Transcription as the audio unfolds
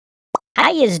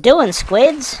yous doing,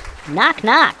 squids? Knock,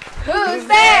 knock. Who's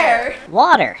there?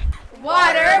 Water.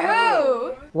 Water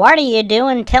who? What are you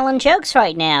doing telling jokes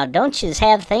right now? Don't yous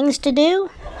have things to do?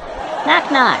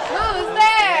 Knock, knock. Who's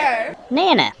there?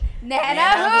 Nana.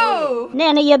 Nana who?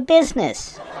 Nana, your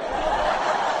business.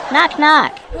 Knock,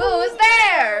 knock. Who's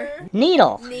there?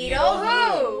 Needle. Needle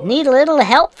who? Need a little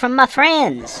help from my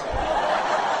friends.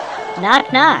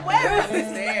 Knock, knock.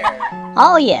 Who's there?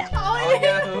 All ya.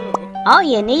 Oh, All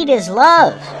you need is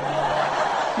love.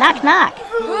 Knock, knock.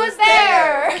 who's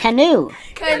there? Canoe.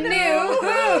 Canoe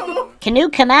who? Canoe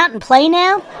come out and play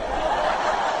now?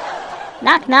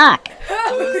 Knock, knock.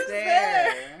 Who's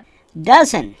there?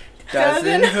 Dozen.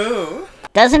 Dozen who?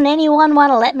 Doesn't anyone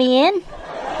want to let me in?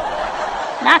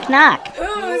 Knock, knock.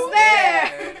 Who's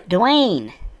there?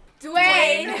 Dwayne.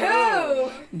 Dwayne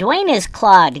who? Dwayne is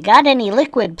clogged. Got any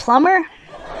liquid plumber?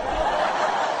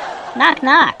 Knock,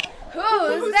 knock.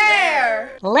 Who's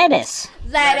there? Lettuce.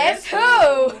 Lettuce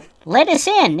who? Let us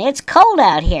in. It's cold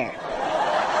out here.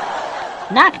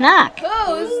 Knock, knock.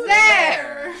 Who's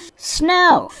there?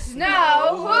 Snow.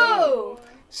 Snow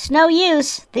It's no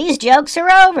use. These jokes are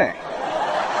over.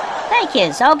 Thank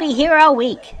yous. I'll be here all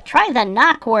week. Try the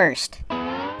knock worst.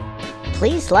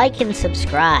 Please like and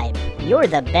subscribe. You're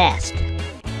the best.